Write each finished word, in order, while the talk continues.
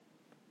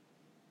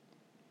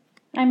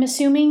I'm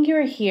assuming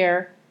you're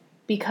here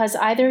because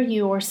either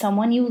you or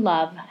someone you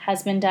love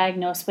has been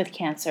diagnosed with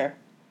cancer.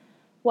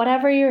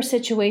 Whatever your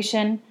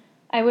situation,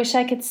 I wish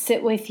I could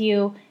sit with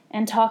you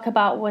and talk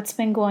about what's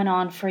been going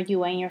on for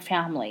you and your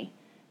family,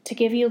 to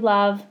give you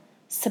love,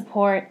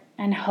 support,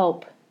 and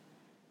hope,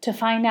 to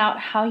find out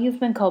how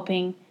you've been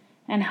coping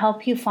and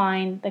help you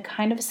find the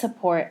kind of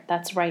support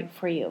that's right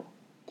for you.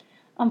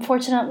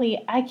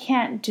 Unfortunately, I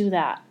can't do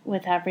that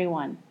with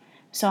everyone,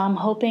 so I'm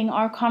hoping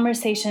our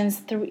conversations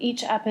through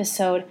each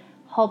episode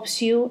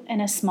helps you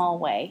in a small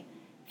way.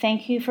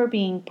 Thank you for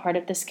being part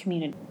of this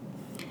community.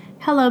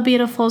 Hello,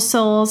 beautiful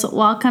souls.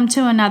 Welcome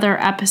to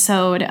another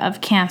episode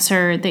of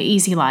Cancer, the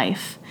Easy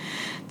Life.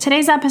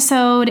 Today's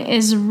episode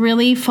is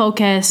really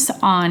focused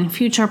on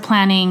future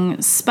planning,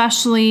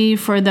 especially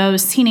for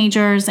those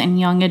teenagers and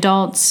young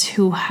adults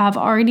who have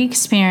already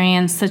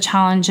experienced the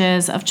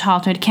challenges of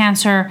childhood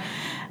cancer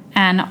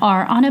and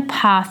are on a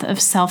path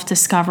of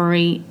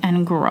self-discovery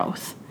and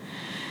growth.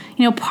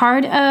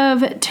 Part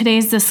of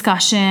today's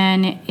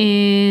discussion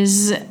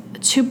is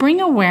to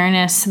bring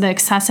awareness to the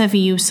excessive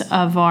use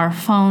of our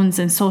phones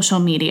and social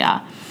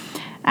media.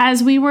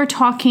 As we were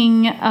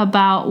talking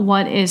about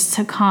what is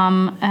to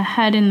come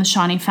ahead in the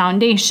Shawnee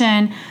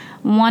Foundation,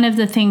 one of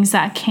the things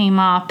that came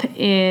up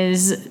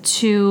is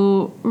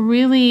to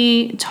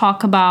really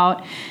talk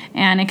about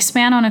and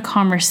expand on a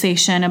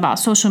conversation about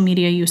social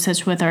media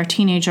usage with our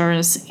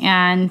teenagers.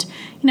 And,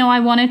 I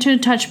wanted to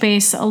touch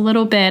base a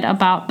little bit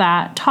about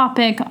that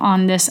topic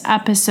on this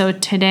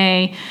episode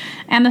today.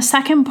 And the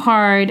second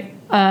part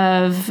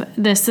of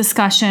this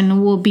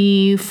discussion will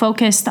be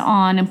focused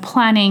on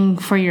planning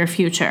for your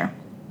future.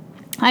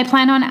 I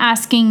plan on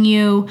asking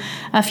you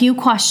a few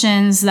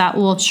questions that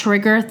will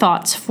trigger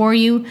thoughts for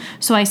you,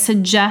 so I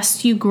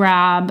suggest you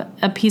grab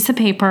a piece of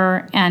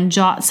paper and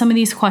jot some of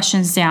these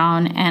questions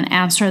down and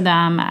answer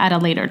them at a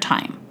later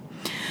time.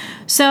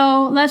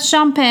 So let's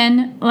jump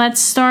in.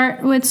 Let's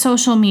start with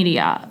social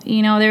media.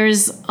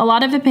 There's a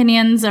lot of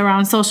opinions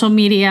around social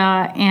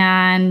media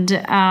and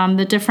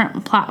the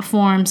different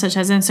platforms such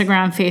as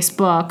Instagram,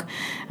 Facebook,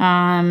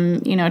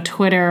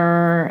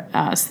 Twitter,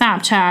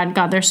 Snapchat.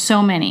 God, there's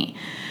so many.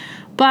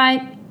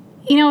 But,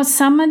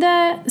 some of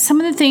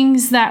the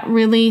things that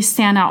really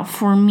stand out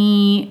for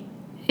me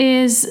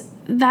is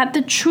that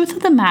the truth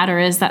of the matter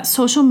is that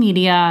social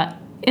media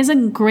is a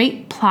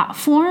great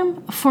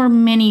platform for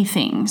many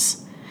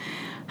things.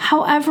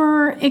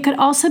 However, it could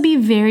also be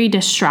very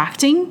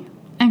distracting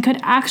and could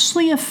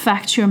actually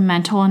affect your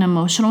mental and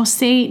emotional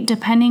state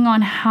depending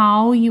on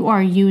how you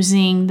are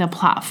using the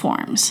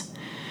platforms.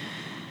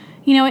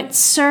 It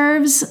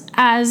serves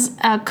as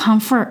a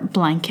comfort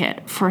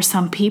blanket for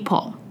some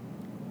people.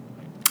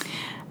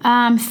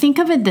 Think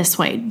of it this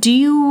way. Do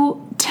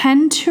you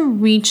tend to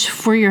reach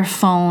for your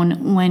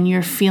phone when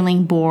you're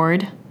feeling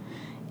bored,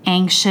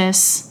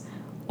 anxious,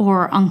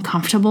 or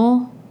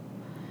uncomfortable?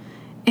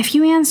 If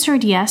you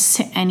answered yes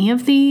to any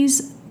of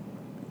these,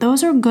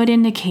 those are good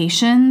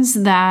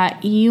indications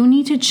that you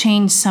need to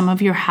change some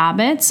of your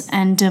habits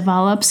and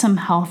develop some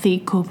healthy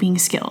coping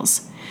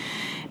skills.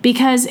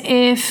 Because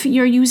if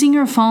you're using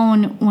your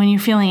phone when you're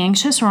feeling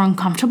anxious or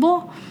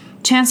uncomfortable,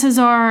 chances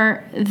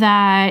are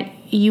that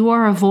you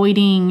are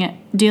avoiding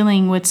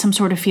dealing with some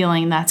sort of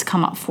feeling that's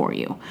come up for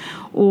you,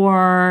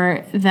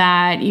 or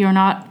that you're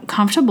not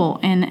comfortable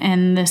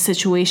in the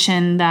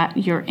situation that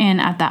you're in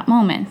at that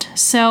moment.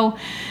 So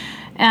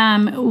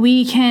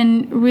we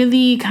can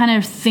really kind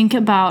of think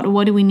about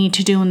what do we need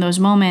to do in those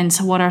moments?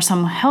 What are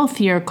some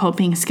healthier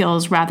coping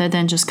skills rather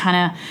than just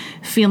kind of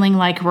feeling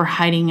like we're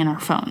hiding in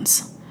our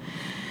phones?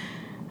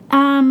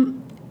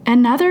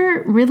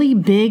 Another really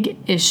big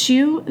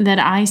issue that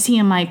I see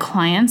in my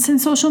clients in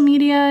social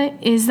media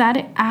is that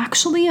it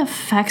actually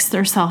affects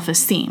their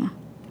self-esteem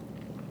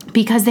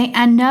because they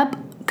end up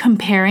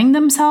comparing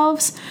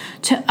themselves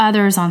to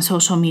others on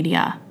social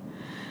media.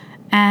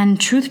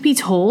 And truth be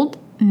told,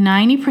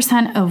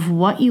 90% of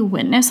what you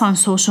witness on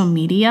social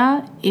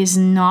media is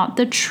not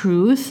the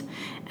truth,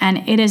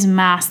 and it is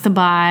masked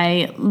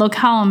by, look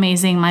how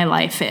amazing my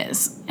life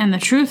is. And the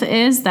truth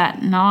is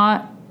that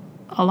not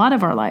a lot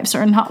of our lives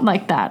are not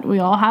like that. We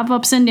all have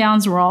ups and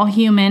downs. We're all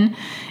human,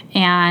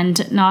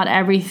 and not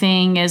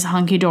everything is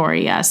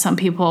hunky-dory, as some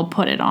people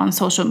put it on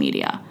social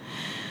media.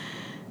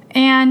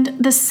 And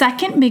the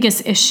second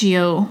biggest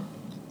issue,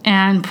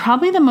 and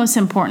probably the most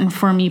important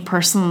for me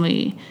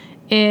personally,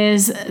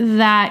 is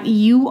that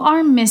you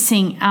are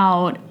missing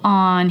out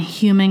on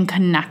human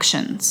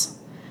connections.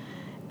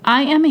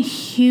 I am a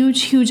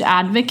huge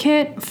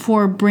advocate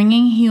for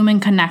bringing human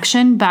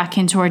connection back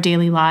into our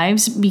daily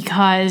lives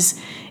because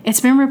it's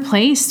been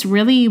replaced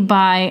really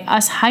by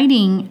us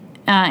hiding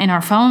in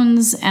our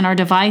phones and our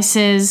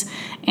devices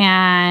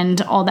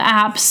and all the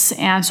apps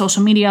and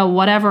social media,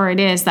 whatever it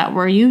is that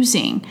we're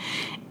using.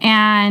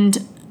 And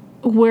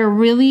we're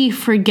really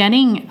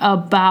forgetting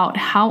about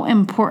how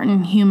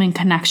important human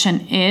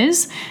connection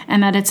is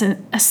and that it's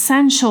an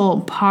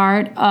essential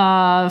part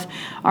of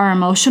our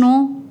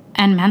emotional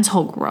and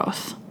mental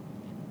growth.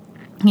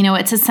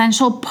 It's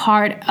essential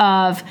part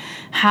of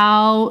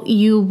how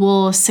you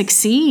will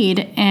succeed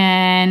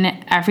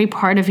in every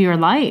part of your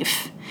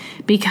life,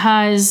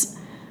 because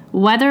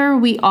whether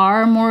we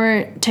are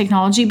more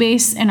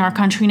technology-based in our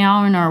country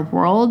now, in our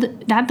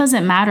world, that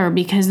doesn't matter,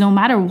 because no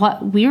matter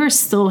what, we're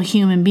still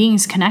human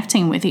beings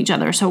connecting with each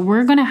other. So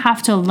we're going to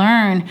have to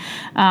learn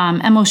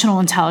emotional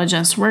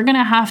intelligence. We're going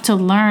to have to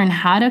learn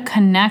how to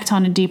connect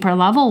on a deeper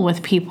level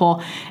with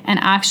people and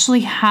actually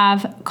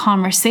have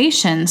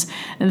conversations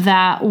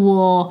that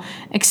will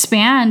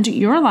expand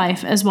your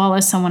life as well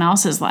as someone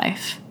else's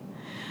life.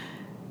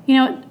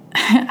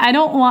 I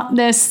don't want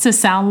this to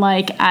sound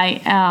like I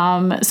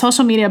am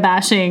social media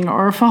bashing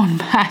or phone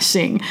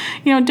bashing.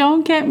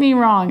 Don't get me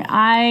wrong.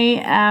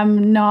 I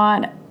am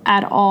not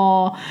at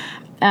all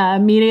a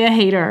media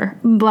hater,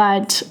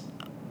 but,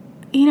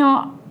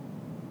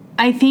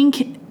 I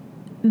think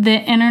the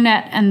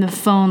internet and the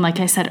phone, like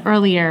I said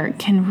earlier,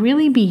 can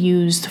really be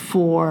used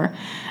for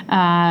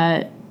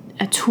a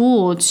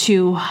tool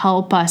to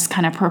help us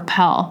kind of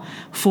propel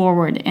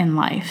forward in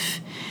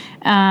life.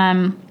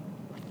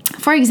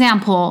 For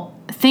example,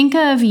 think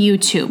of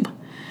YouTube.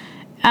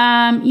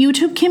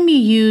 YouTube can be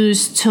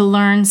used to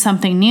learn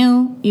something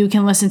new. You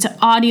can listen to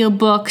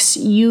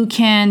audiobooks. You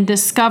can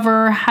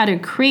discover how to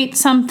create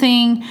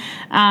something.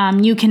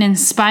 You can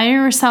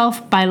inspire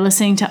yourself by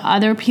listening to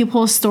other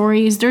people's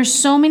stories. There's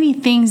so many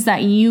things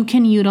that you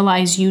can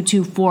utilize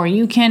YouTube for.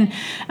 You can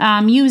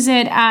use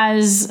it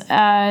as,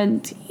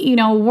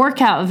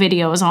 workout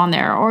videos on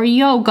there, or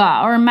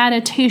yoga or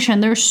meditation.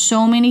 There's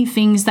so many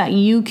things that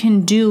you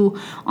can do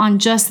on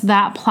just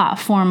that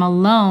platform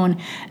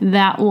alone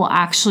that will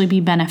actually be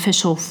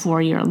beneficial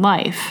for your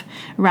life,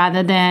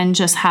 rather than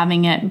just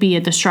having it be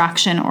a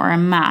distraction or a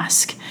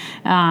mask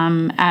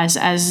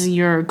as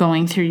you're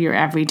going through your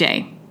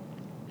everyday.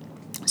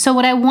 So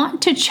what I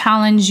want to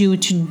challenge you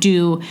to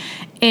do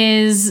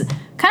is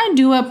kind of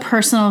do a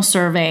personal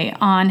survey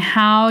on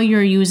how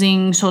you're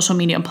using social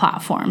media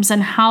platforms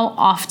and how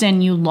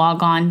often you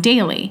log on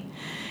daily.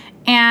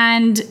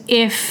 And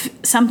if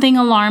something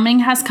alarming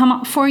has come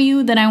up for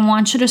you, then I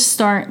want you to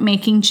start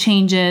making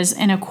changes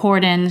in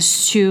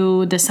accordance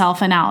to the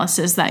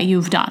self-analysis that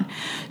you've done.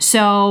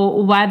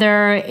 So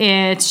whether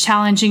it's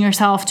challenging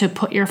yourself to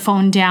put your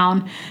phone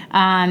down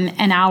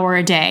an hour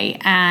a day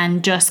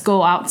and just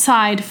go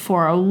outside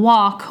for a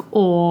walk,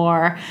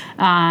 or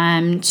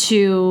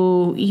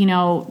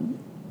to,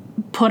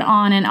 put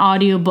on an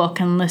audiobook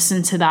and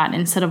listen to that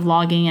instead of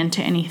logging into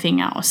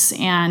anything else,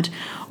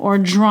 or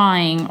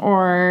drawing,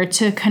 or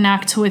to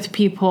connect with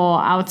people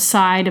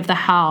outside of the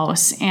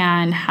house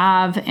and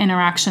have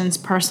interactions,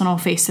 personal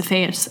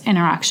face-to-face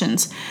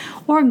interactions,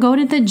 or go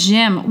to the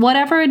gym.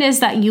 Whatever it is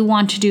that you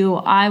want to do,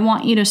 I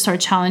want you to start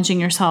challenging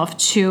yourself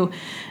to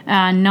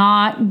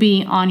not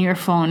be on your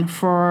phone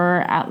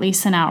for at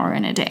least an hour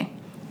in a day.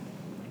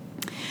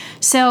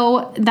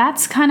 So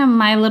that's kind of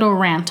my little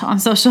rant on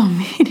social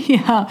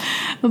media.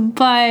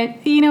 But,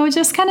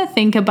 just kind of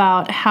think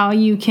about how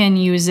you can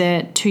use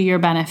it to your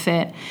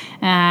benefit,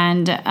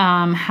 and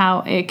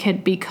how it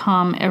could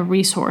become a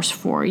resource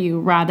for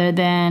you rather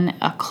than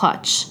a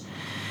clutch.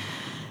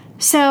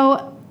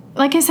 So,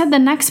 like I said, the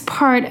next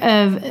part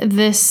of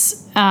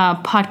this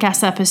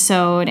podcast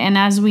episode, and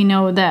as we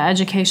know, the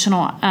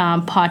educational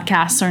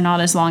podcasts are not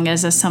as long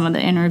as some of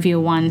the interview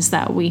ones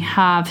that we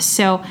have.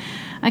 So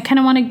I kind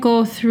of want to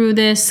go through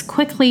this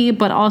quickly,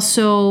 but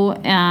also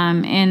in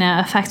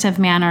an effective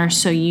manner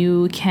so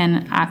you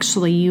can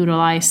actually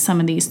utilize some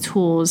of these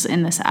tools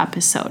in this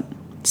episode.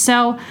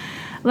 So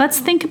let's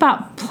think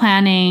about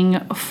planning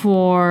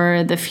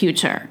for the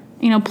future.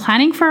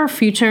 Planning for our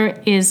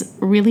future is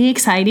really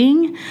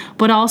exciting,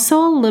 but also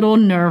a little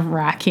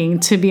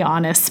nerve-wracking, to be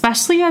honest,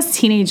 especially as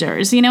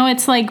teenagers.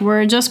 It's like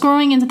we're just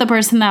growing into the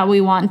person that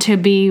we want to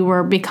be.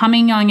 We're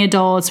becoming young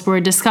adults. We're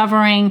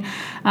discovering,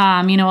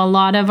 a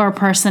lot of our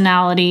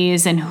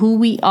personalities and who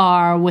we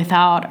are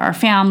without our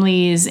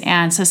families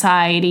and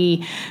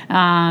society,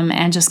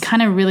 and just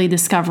kind of really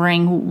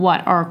discovering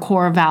what our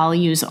core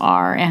values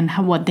are and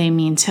what they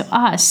mean to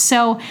us.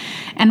 So,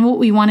 and what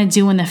we want to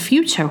do in the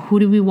future. Who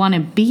do we want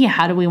to be?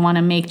 How do we want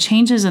to make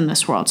changes in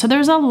this world? So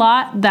there's a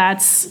lot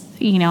that's,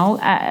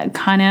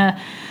 kind of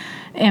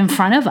in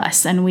front of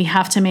us, and we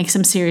have to make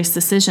some serious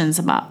decisions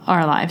about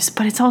our lives.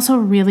 But it's also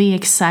really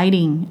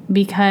exciting,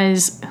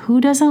 because who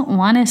doesn't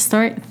want to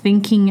start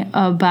thinking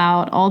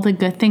about all the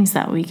good things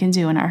that we can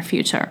do in our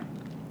future?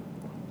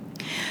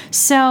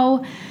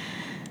 So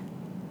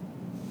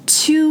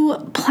to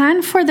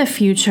plan for the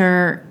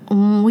future,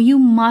 you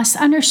must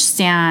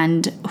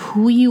understand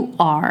who you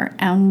are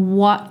and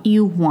what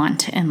you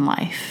want in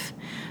life.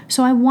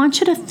 So I want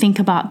you to think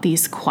about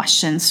these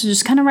questions. So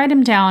just kind of write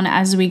them down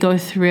as we go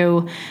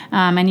through,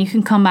 and you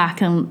can come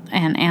back and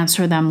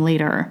answer them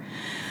later.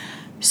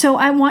 So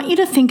I want you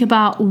to think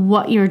about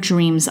what your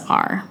dreams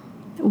are.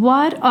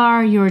 What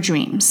are your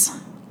dreams?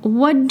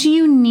 What do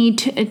you need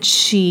to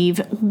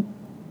achieve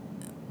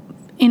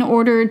in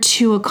order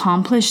to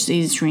accomplish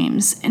these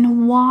dreams,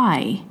 and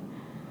why?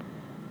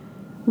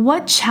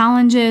 What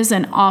challenges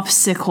and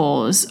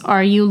obstacles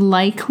are you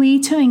likely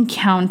to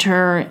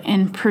encounter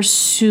in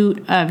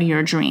pursuit of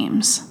your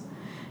dreams?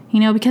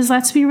 Because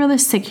let's be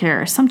realistic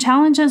here. Some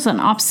challenges and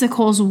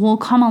obstacles will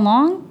come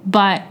along,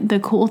 but the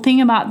cool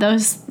thing about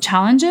those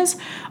challenges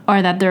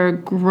are that they're a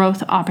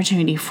growth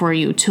opportunity for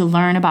you to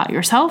learn about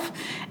yourself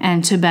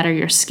and to better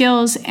your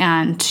skills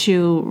and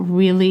to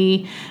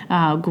really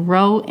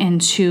grow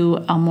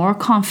into a more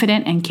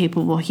confident and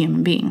capable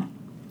human being.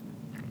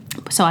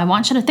 So I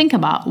want you to think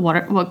about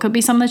what could be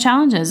some of the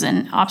challenges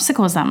and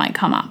obstacles that might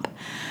come up.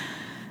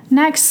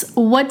 Next,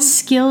 what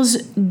skills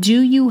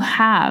do you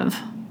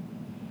have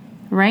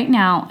right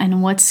now,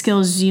 and what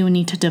skills do you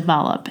need to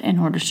develop in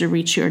order to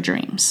reach your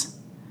dreams?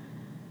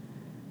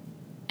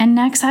 And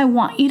next, I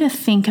want you to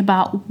think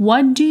about,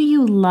 what do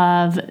you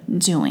love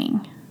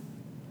doing?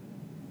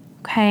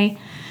 Okay?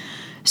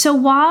 So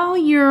while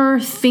you're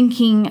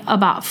thinking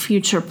about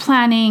future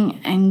planning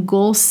and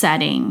goal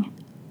setting,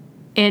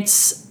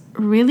 it's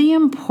really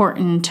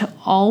important to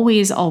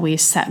always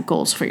set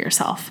goals for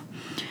yourself.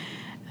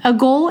 A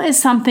goal is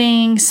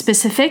something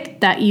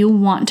specific that you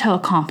want to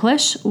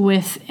accomplish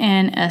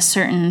within a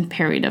certain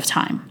period of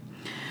time.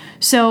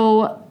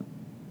 So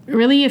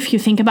really, if you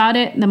think about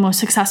it, the most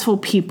successful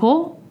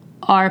people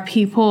are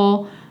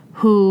people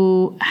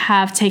who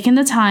have taken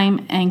the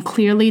time and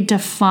clearly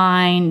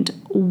defined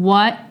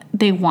what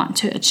they want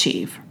to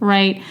achieve,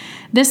 right?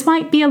 This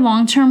might be a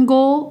long-term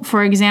goal.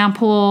 For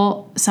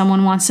example,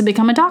 someone wants to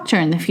become a doctor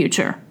in the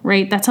future,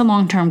 right? That's a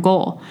long-term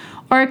goal.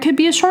 Or it could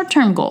be a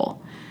short-term goal.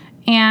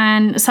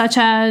 And such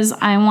as,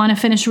 I want to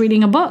finish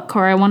reading a book,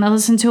 or I want to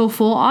listen to a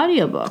full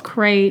audiobook,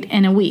 right,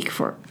 in a week.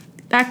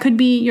 That could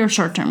be your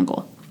short-term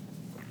goal.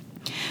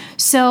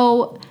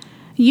 So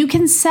you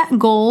can set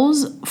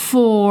goals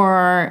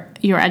for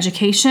your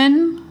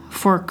education,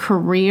 for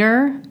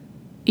career,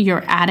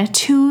 your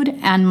attitude,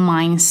 and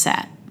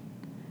mindset.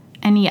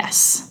 And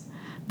yes,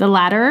 the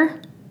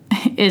latter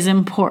is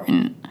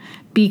important,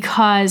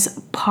 because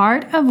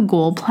part of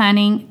goal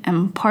planning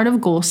and part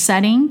of goal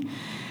setting,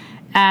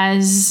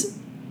 as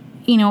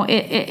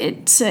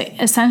it's an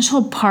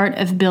essential part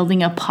of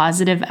building a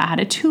positive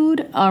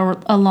attitude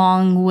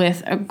along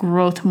with a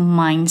growth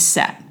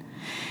mindset.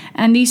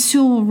 And these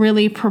two will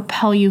really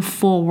propel you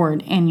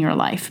forward in your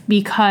life,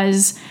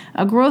 because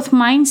a growth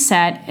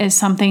mindset is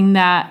something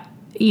that,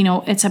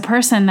 it's a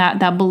person that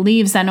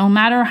believes that no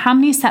matter how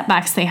many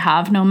setbacks they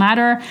have, no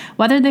matter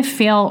whether they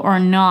fail or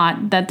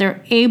not, that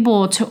they're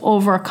able to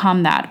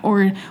overcome that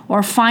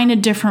or find a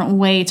different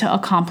way to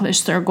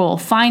accomplish their goal,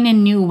 find a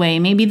new way.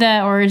 Maybe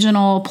the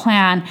original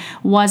plan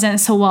wasn't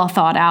so well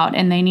thought out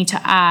and they need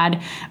to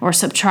add or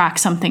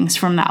subtract some things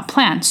from that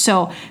plan.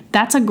 So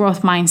that's a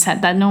growth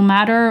mindset, that no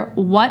matter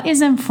what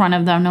is in front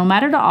of them, no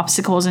matter the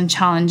obstacles and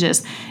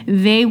challenges,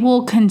 they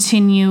will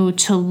continue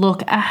to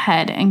look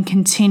ahead and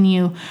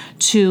continue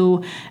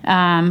to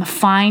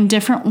find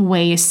different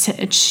ways to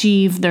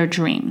achieve their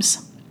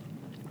dreams.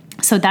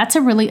 So that's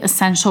a really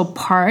essential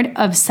part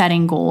of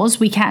setting goals.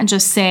 We can't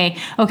just say,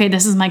 okay,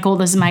 this is my goal,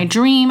 this is my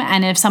dream,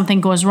 and if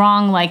something goes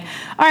wrong, like,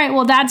 all right,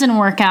 well, that didn't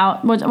work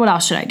out, what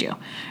else should I do,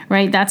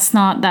 right? That's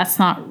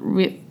not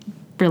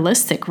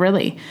realistic,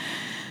 really.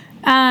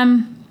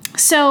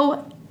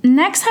 So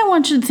next, I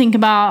want you to think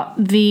about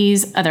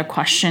these other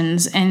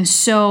questions. And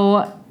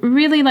so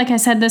really, like I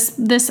said,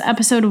 this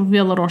episode will be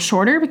a little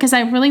shorter because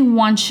I really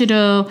want you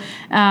to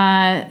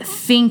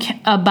think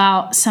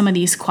about some of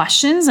these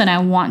questions, and I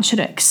want you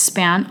to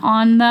expand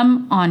on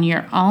them on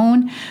your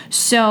own.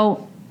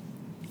 So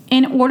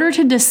in order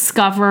to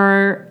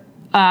discover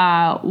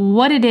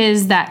what it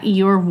is that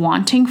you're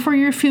wanting for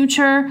your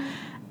future,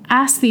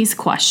 ask these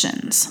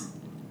questions.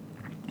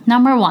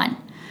 Number 1,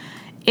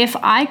 if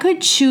I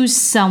could choose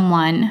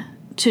someone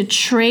to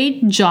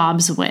trade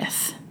jobs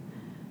with,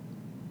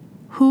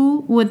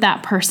 who would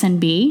that person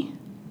be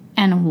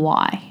and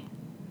why?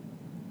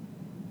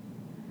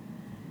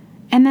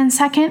 And then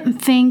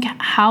second, think,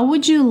 how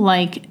would you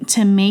like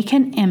to make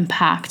an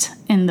impact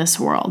in this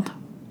world?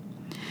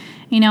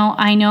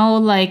 I know,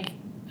 like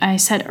I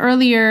said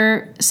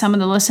earlier, some of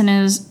the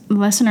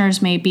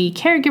listeners may be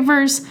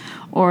caregivers,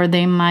 or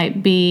they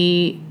might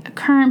be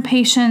current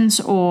patients,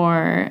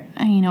 or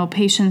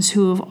patients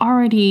who've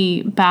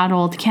already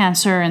battled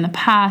cancer in the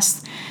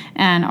past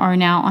and are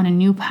now on a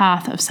new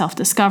path of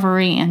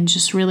self-discovery and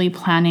just really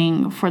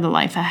planning for the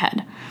life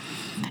ahead.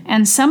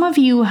 And some of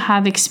you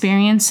have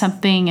experienced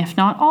something, if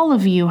not all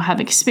of you have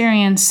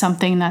experienced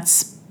something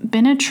that's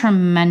been a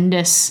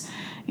tremendous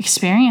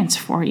experience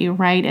for you,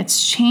 right?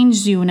 It's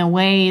changed you in a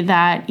way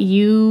that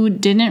you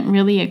didn't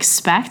really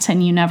expect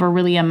and you never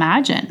really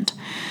imagined.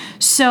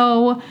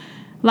 So,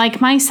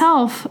 like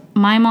myself,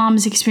 my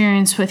mom's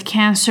experience with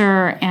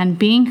cancer and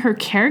being her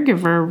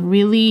caregiver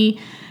really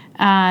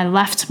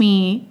left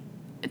me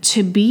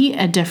to be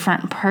a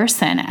different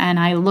person. And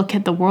I look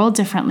at the world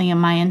differently. And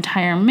my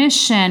entire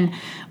mission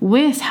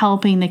with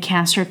helping the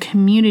cancer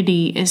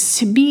community is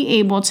to be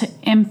able to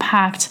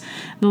impact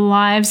the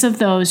lives of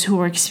those who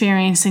are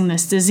experiencing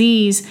this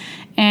disease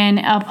in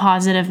a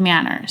positive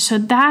manner. So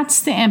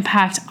that's the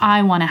impact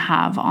I want to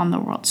have on the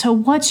world. So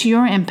what's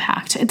your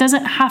impact? It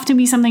doesn't have to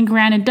be something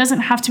grand. It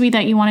doesn't have to be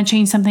that you want to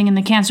change something in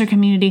the cancer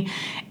community.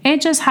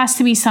 It just has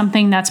to be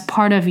something that's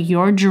part of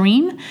your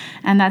dream,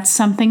 and that's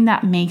something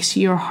that makes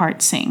your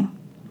heart sing.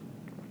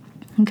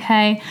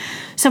 Okay,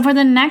 so for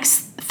the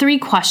next 3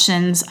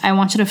 questions, I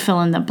want you to fill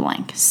in the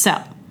blank.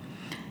 So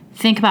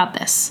think about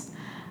this.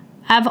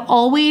 I've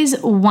always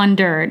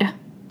wondered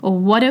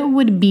what it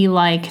would be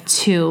like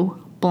to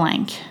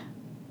blank.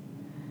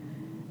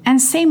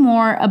 And say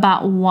more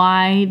about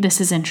why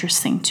this is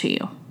interesting to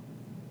you.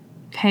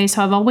 Okay,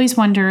 so I've always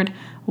wondered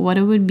what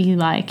it would be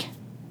like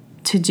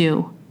to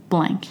do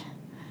blank.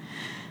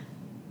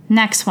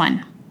 Next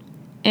one.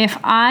 If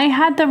I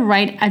had the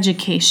right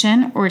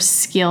education or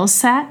skill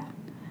set,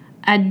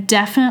 I'd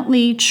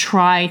definitely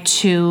try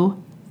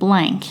to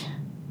blank.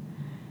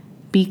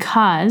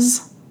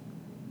 Because,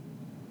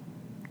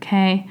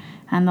 okay,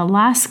 and the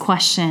last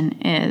question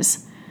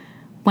is,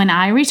 when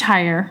I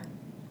retire,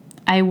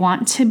 I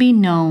want to be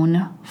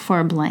known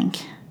for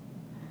blank.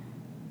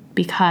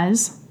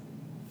 Because,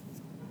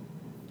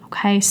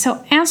 okay,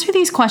 so answer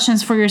these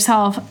questions for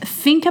yourself.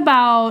 Think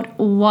about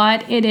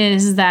what it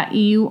is that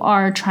you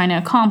are trying to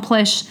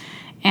accomplish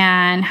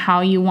and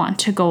how you want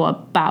to go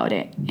about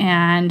it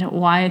and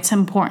why it's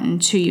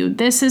important to you.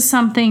 This is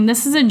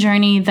a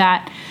journey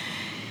that,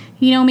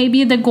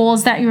 maybe the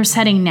goals that you're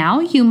setting now,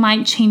 you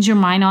might change your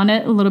mind on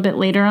it a little bit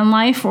later in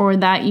life, or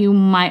that you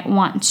might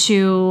want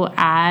to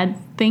add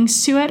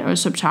things to it or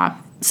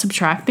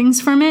subtract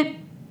things from it.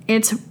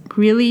 It's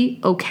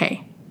really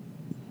okay.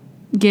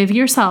 Give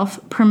yourself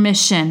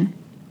permission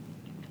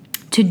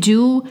to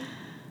do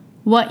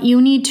what you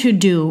need to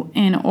do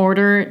in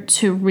order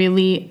to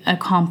really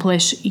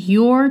accomplish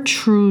your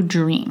true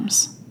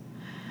dreams.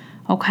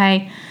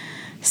 Okay?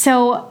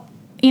 So,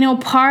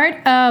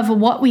 part of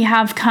what we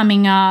have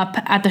coming up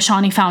at the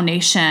Shawnee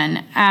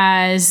Foundation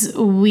as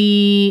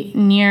we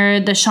near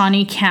the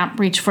Shawnee Camp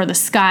Reach for the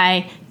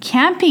Sky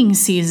camping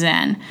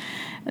season,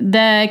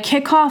 the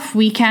kickoff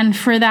weekend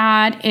for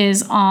that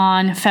is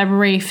on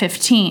February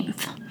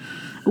 15th,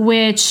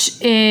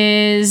 which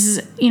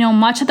is,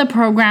 much of the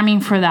programming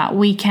for that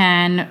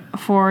weekend,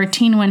 for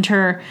Teen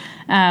Winter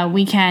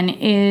weekend,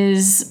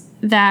 is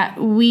that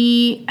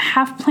we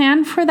have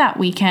planned for that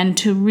weekend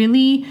to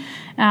really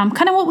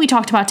kind of what we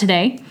talked about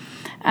today,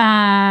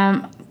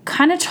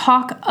 kind of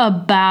talk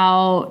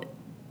about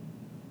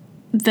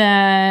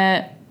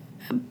the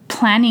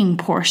planning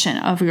portion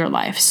of your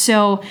life.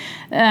 So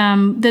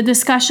the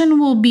discussion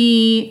will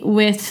be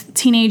with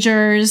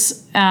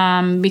teenagers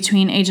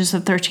between ages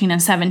of 13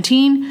 and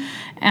 17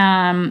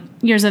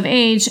 years of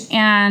age,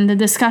 and the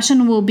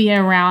discussion will be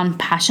around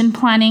passion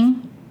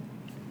planning,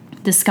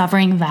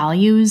 discovering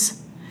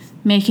values,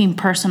 making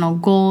personal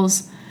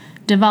goals,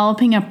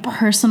 developing a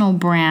personal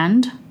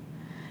brand,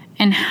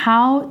 and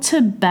how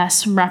to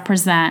best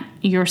represent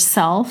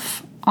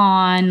yourself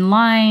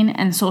online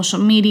and social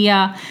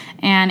media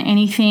and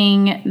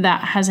anything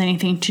that has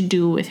anything to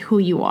do with who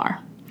you are.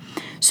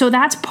 So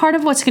that's part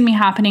of what's going to be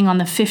happening on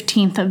the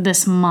 15th of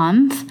this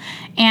month.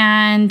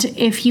 And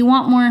if you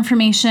want more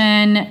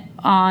information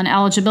on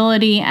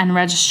eligibility and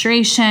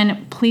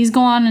registration, please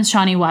go on the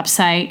Shawnee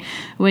website,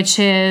 which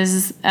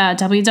is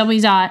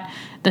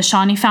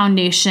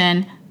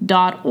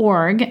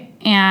www.theshawneefoundation.org,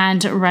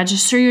 and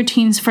register your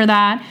teens for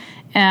that.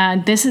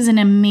 This is an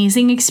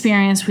amazing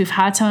experience. We've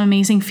had some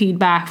amazing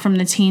feedback from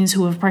the teens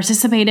who have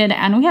participated,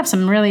 and we have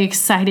some really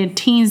excited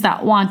teens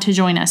that want to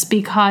join us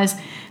because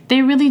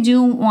they really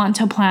do want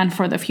to plan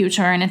for the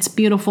future, and it's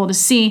beautiful to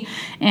see.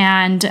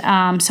 And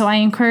so I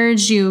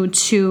encourage you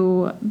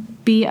to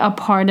be a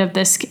part of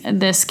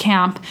this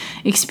camp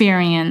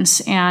experience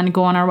and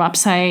go on our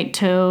website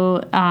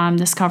to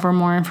discover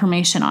more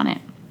information on it.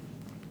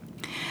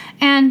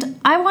 And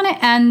I want to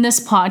end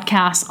this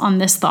podcast on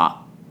this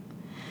thought.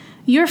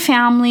 Your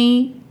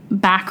family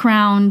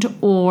background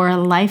or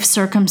life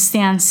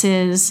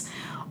circumstances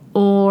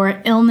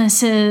or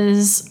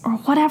illnesses or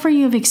whatever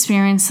you've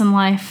experienced in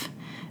life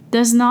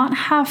does not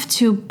have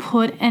to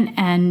put an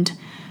end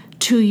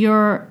to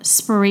your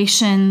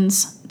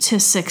aspirations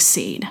to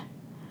succeed,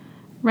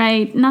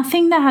 right?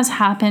 Nothing that has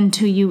happened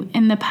to you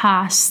in the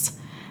past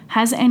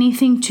has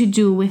anything to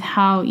do with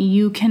how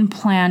you can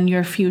plan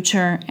your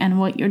future and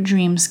what your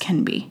dreams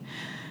can be.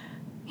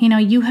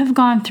 You have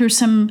gone through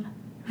some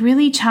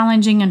really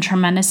challenging and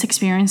tremendous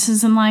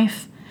experiences in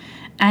life,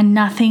 and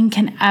nothing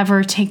can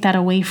ever take that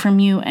away from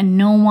you, and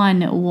no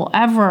one will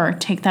ever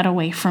take that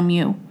away from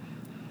you.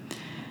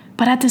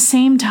 But at the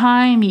same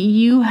time,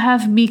 you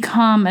have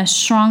become a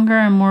stronger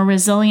and more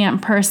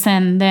resilient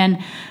person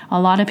than a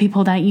lot of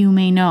people that you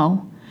may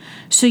know.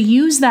 So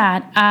use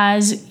that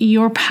as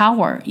your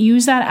power.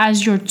 Use that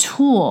as your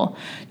tool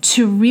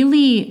to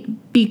really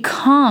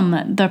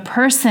become the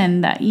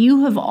person that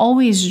you have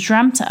always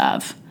dreamt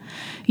of.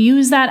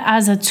 Use that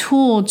as a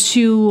tool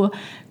to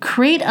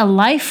create a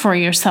life for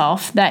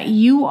yourself that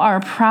you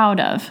are proud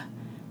of.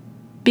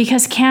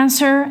 Because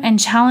cancer and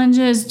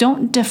challenges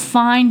don't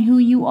define who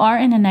you are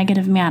in a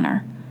negative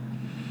manner.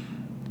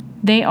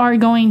 They are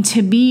going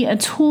to be a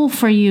tool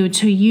for you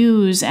to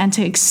use and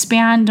to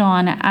expand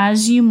on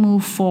as you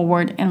move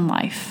forward in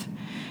life,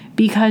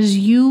 because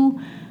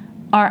you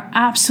are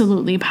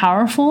absolutely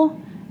powerful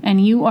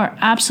and you are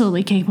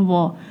absolutely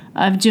capable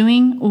of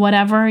doing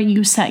whatever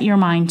you set your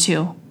mind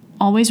to.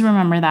 Always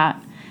remember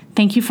that.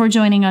 Thank you for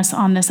joining us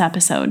on this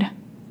episode.